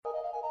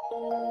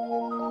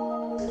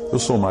Eu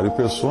sou Mário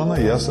Persona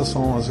e essas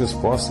são as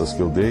respostas que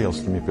eu dei aos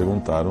que me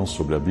perguntaram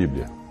sobre a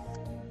Bíblia.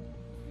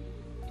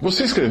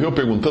 Você escreveu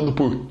perguntando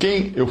por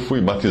quem eu fui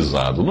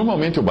batizado.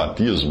 Normalmente o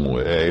batismo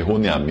é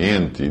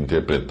erroneamente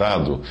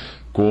interpretado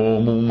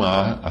como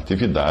uma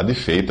atividade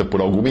feita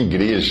por alguma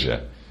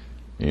igreja.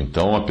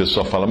 Então a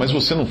pessoa fala, mas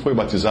você não foi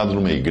batizado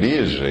numa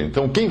igreja?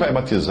 Então quem vai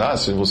batizar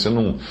se você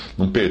não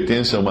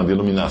pertence a uma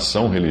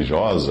denominação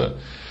religiosa?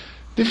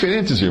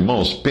 Diferentes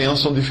irmãos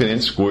pensam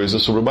diferentes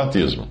coisas sobre o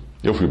batismo.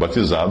 Eu fui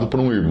batizado por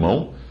um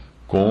irmão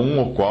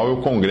com o qual eu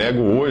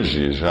congrego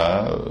hoje,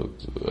 já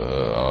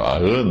há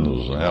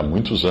anos, há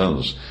muitos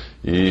anos.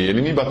 E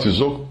ele me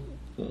batizou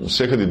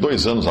cerca de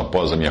 2 anos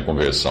após a minha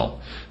conversão.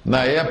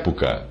 Na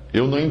época,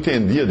 eu não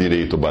entendia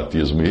direito o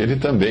batismo, e ele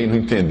também não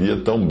entendia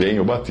tão bem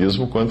o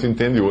batismo quanto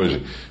entende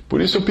hoje.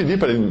 Por isso eu pedi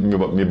para ele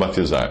me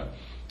batizar.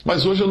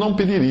 Mas hoje eu não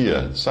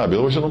pediria, sabe?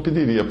 Hoje eu não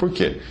pediria. Por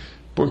quê?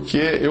 Porque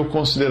eu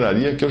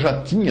consideraria que eu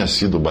já tinha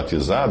sido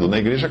batizado na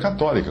Igreja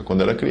Católica,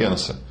 quando era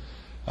criança.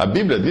 A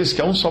Bíblia diz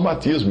que há um só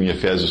batismo, em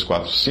Efésios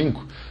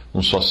 4:5,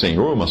 um só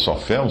Senhor, uma só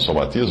fé, um só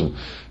batismo.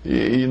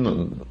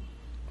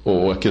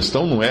 A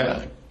questão não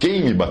é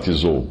quem me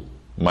batizou,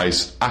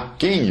 mas a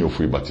quem eu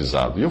fui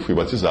batizado. E eu fui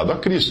batizado a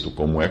Cristo,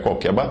 como é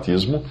qualquer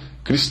batismo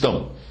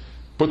cristão.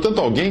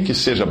 Portanto, alguém que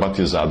seja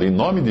batizado em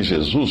nome de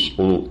Jesus,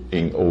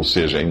 ou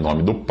seja, em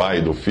nome do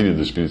Pai, do Filho e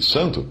do Espírito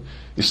Santo,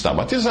 está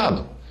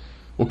batizado.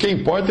 O que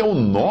importa é o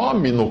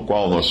nome no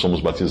qual nós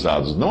somos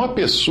batizados, não a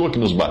pessoa que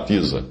nos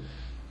batiza.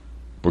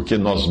 Porque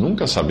nós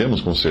nunca sabemos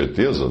com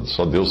certeza,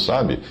 só Deus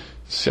sabe,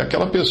 se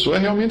aquela pessoa é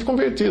realmente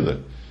convertida.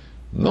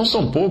 Não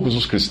são poucos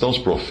os cristãos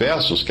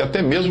professos que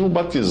até mesmo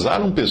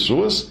batizaram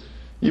pessoas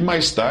e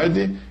mais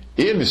tarde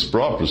eles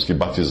próprios que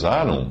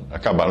batizaram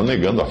acabaram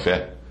negando a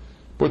fé.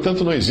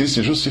 Portanto, não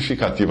existe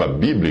justificativa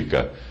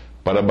bíblica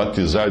para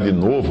batizar de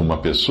novo uma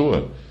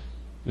pessoa,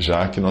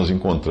 já que nós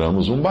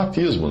encontramos um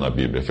batismo na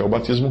Bíblia, que é o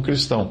batismo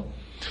cristão.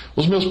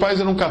 Os meus pais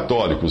eram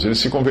católicos, eles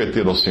se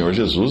converteram ao Senhor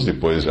Jesus,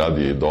 depois já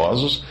de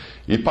idosos,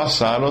 e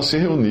passaram a se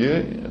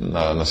reunir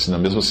na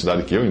mesma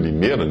cidade que eu, em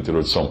Limeira, no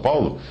interior de São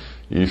Paulo,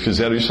 e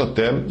fizeram isso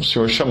até o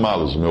Senhor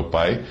chamá-los. O meu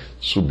pai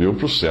subiu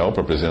para o céu,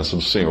 para a presença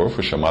do Senhor,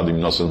 foi chamado em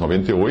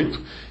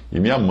 1998, e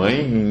minha mãe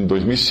em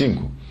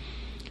 2005.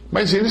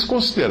 Mas eles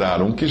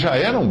consideraram que já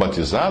eram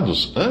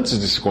batizados antes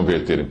de se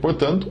converterem,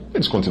 portanto,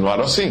 eles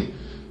continuaram assim.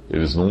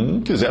 Eles não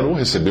quiseram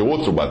receber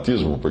outro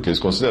batismo, porque eles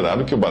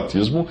consideraram que o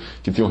batismo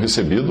que tinham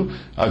recebido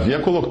havia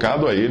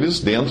colocado a eles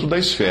dentro da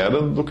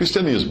esfera do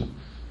cristianismo.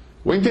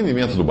 O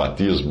entendimento do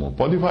batismo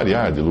pode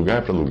variar de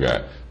lugar para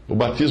lugar. O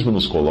batismo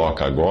nos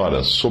coloca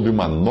agora sob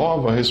uma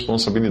nova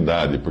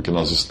responsabilidade, porque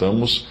nós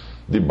estamos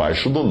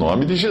debaixo do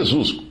nome de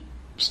Jesus,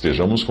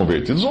 estejamos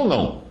convertidos ou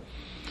não.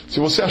 Se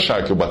você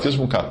achar que o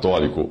batismo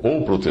católico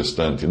ou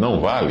protestante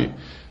não vale,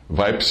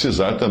 vai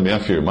precisar também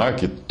afirmar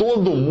que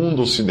todo o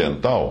mundo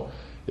ocidental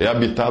é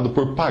habitado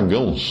por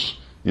pagãos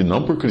e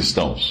não por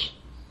cristãos.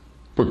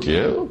 Porque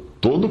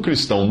todo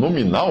cristão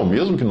nominal,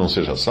 mesmo que não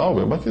seja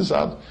salvo, é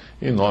batizado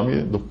em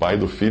nome do Pai,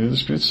 do Filho e do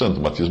Espírito Santo,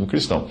 o batismo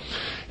cristão.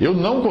 Eu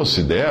não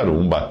considero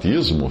um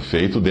batismo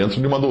feito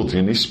dentro de uma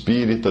doutrina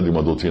espírita, de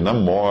uma doutrina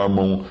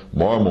mormon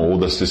ou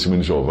das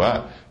Testemunhas de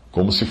Jeová,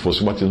 como se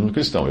fosse um batismo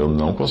cristão. Eu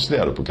não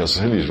considero, porque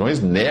essas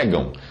religiões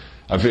negam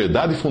a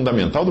verdade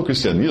fundamental do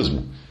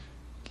cristianismo,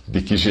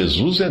 de que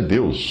Jesus é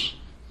Deus.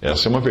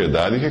 Essa é uma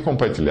verdade que é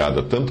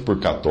compartilhada tanto por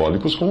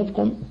católicos como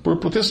por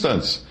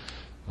protestantes.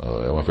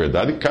 É uma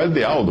verdade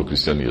cardeal do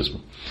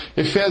cristianismo.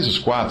 Efésios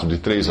 4, de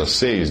 3 a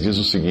 6, diz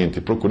o seguinte: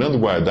 procurando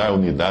guardar a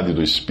unidade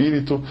do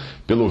Espírito,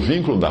 pelo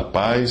vínculo da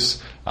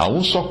paz, há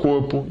um só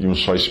corpo e um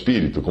só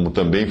Espírito, como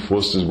também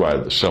fostes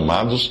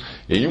chamados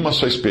em uma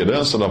só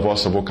esperança da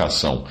vossa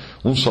vocação.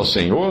 Um só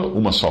Senhor,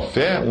 uma só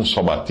fé, um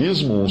só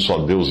batismo, um só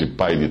Deus e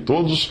Pai de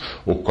todos,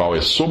 o qual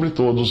é sobre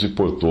todos e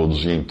por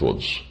todos e em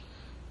todos.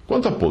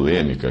 Quanto à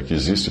polêmica que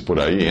existe por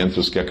aí entre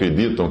os que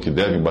acreditam que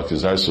devem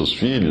batizar seus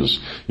filhos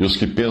e os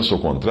que pensam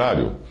o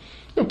contrário,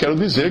 eu quero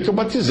dizer que eu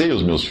batizei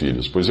os meus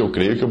filhos, pois eu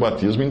creio que o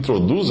batismo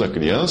introduz a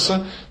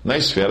criança na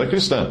esfera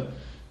cristã.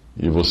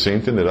 E você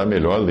entenderá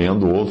melhor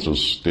lendo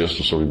outros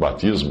textos sobre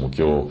batismo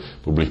que eu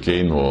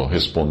publiquei no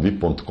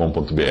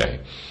respondi.com.br.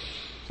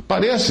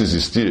 Parece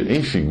existir,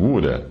 em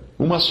figura,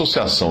 uma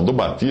associação do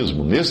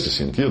batismo, neste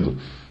sentido,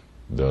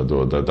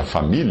 da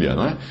família,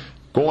 não é?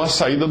 Com a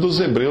saída dos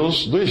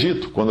hebreus do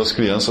Egito, quando as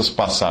crianças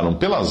passaram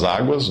pelas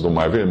águas do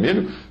Mar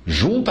Vermelho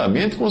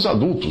juntamente com os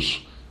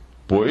adultos,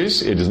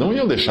 pois eles não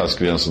iam deixar as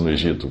crianças no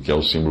Egito, que é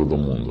o símbolo do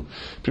mundo.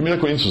 1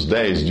 Coríntios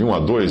 10, de 1 a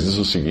 2, diz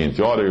o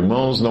seguinte: ora,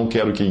 irmãos, não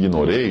quero que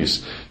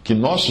ignoreis que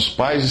nossos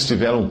pais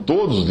estiveram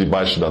todos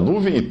debaixo da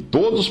nuvem e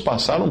todos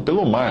passaram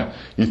pelo mar,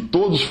 e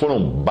todos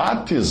foram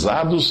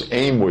batizados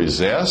em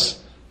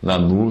Moisés, na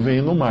nuvem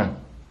e no mar.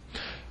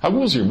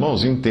 Alguns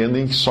irmãos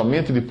entendem que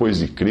somente depois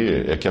de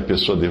crer é que a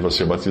pessoa deva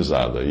ser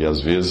batizada. E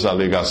às vezes a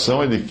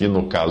alegação é de que,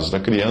 no caso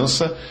da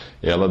criança,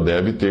 ela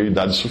deve ter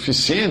idade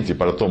suficiente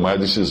para tomar a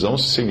decisão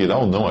se seguirá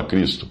ou não a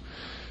Cristo.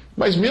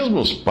 Mas mesmo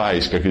os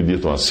pais que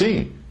acreditam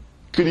assim,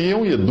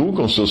 criam e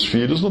educam seus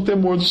filhos no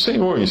temor do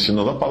Senhor,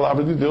 ensinando a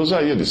palavra de Deus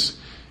a eles.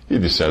 E,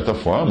 de certa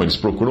forma, eles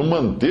procuram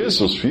manter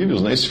seus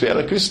filhos na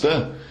esfera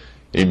cristã,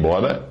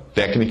 embora,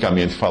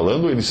 tecnicamente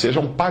falando, eles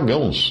sejam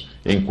pagãos,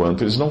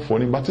 enquanto eles não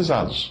forem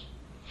batizados.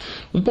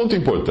 Um ponto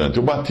importante: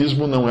 o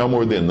batismo não é uma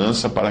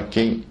ordenança para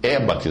quem é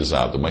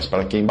batizado, mas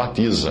para quem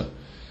batiza.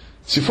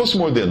 Se fosse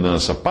uma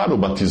ordenança para o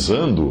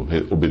batizando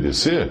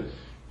obedecer,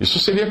 isso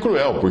seria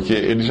cruel, porque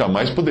ele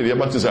jamais poderia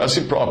batizar a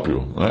si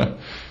próprio, né?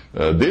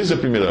 Desde a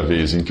primeira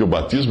vez em que o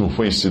batismo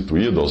foi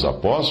instituído aos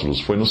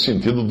apóstolos, foi no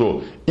sentido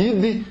do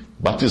ide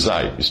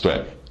batizai, isto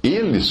é,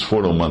 eles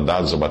foram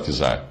mandados a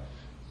batizar.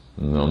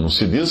 Não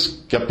se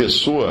diz que a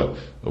pessoa,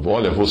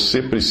 olha,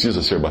 você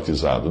precisa ser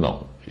batizado.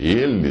 Não,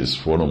 eles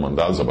foram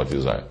mandados a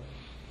batizar.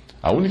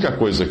 A única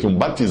coisa que um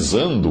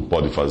batizando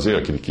pode fazer,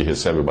 aquele que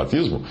recebe o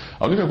batismo,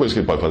 a única coisa que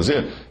ele pode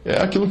fazer é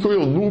aquilo que o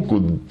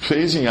eunuco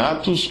fez em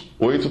Atos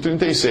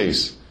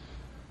 8,36.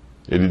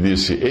 Ele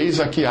disse: eis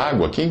aqui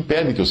água, quem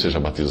impede que eu seja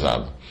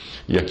batizado?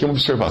 E aqui uma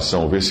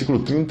observação: o versículo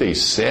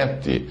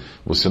 37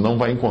 você não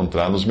vai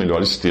encontrar nos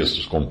melhores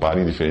textos.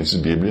 Compare em diferentes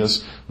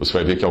Bíblias, você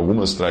vai ver que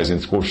algumas traz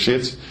entre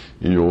colchetes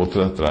e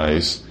outra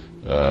traz.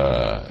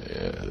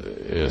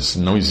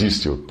 Não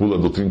existe, pula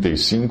do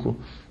 35,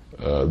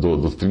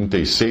 do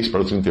 36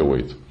 para o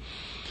 38.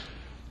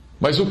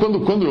 Mas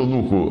quando o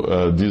eunuco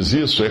diz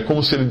isso, é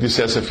como se ele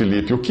dissesse a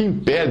Filipe: o que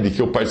impede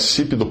que eu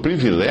participe do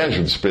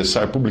privilégio de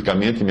expressar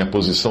publicamente minha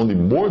posição de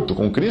morto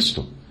com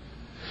Cristo?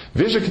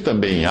 Veja que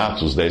também em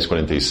Atos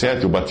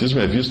 10,47, o batismo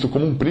é visto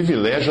como um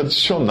privilégio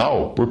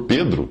adicional por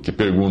Pedro, que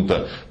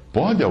pergunta: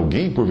 pode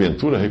alguém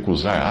porventura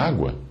recusar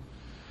água?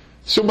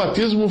 Se o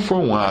batismo for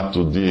um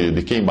ato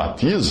de quem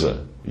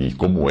batiza, e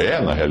como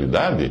é na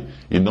realidade,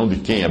 e não de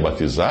quem é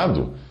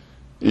batizado,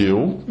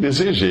 eu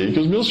desejei que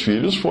os meus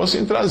filhos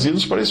fossem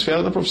trazidos para a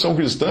esfera da profissão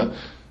cristã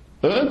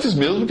antes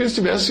mesmo que eles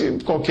tivessem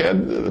qualquer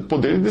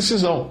poder de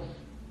decisão.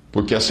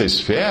 Porque essa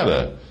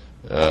esfera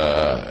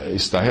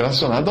está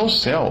relacionada ao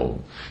céu,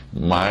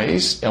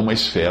 mas é uma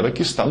esfera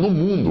que está no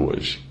mundo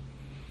hoje.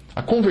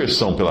 A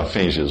conversão pela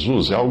fé em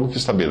Jesus é algo que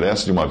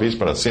estabelece de uma vez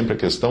para sempre a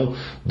questão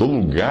do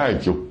lugar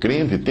que o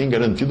crente tem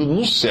garantido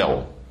no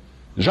céu.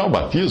 Já o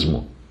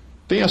batismo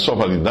tem a sua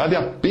validade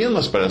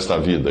apenas para esta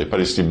vida e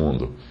para este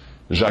mundo,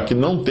 já que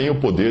não tem o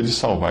poder de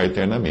salvar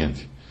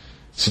eternamente.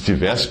 Se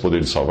tivesse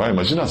poder de salvar,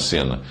 imagina a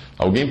cena: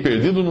 alguém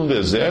perdido num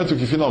deserto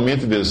que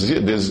finalmente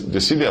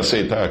decide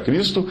aceitar a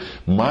Cristo,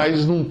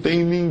 mas não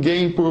tem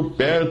ninguém por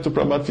perto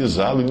para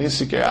batizá-lo e nem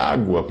sequer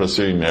água para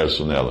ser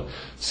imerso nela.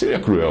 Seria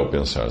cruel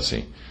pensar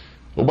assim.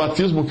 O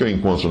batismo que eu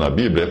encontro na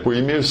Bíblia é por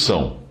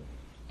imersão,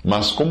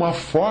 mas como a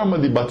forma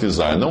de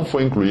batizar não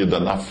foi incluída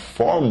na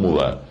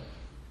fórmula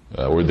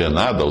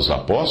ordenada aos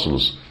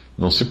apóstolos,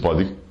 não se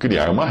pode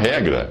criar uma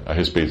regra a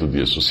respeito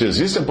disso. Se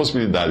existe a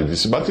possibilidade de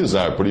se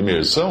batizar por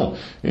imersão,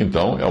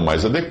 então é o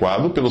mais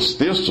adequado pelos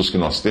textos que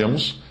nós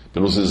temos,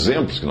 pelos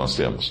exemplos que nós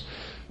temos.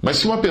 Mas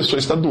se uma pessoa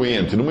está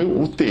doente numa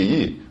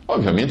UTI,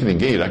 obviamente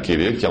ninguém irá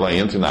querer que ela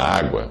entre na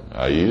água.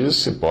 Aí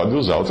se pode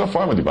usar outra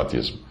forma de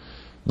batismo.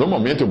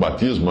 Normalmente o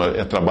batismo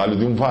é trabalho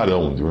de um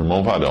varão, de um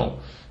irmão varão.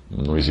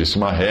 Não existe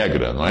uma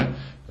regra, não é?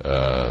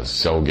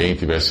 Se alguém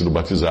tiver sido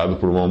batizado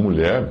por uma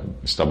mulher,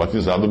 está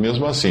batizado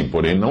mesmo assim.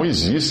 Porém, não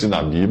existe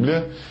na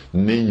Bíblia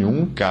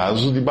nenhum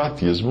caso de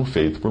batismo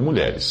feito por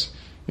mulheres.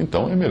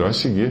 Então, é melhor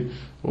seguir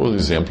o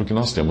exemplo que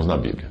nós temos na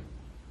Bíblia.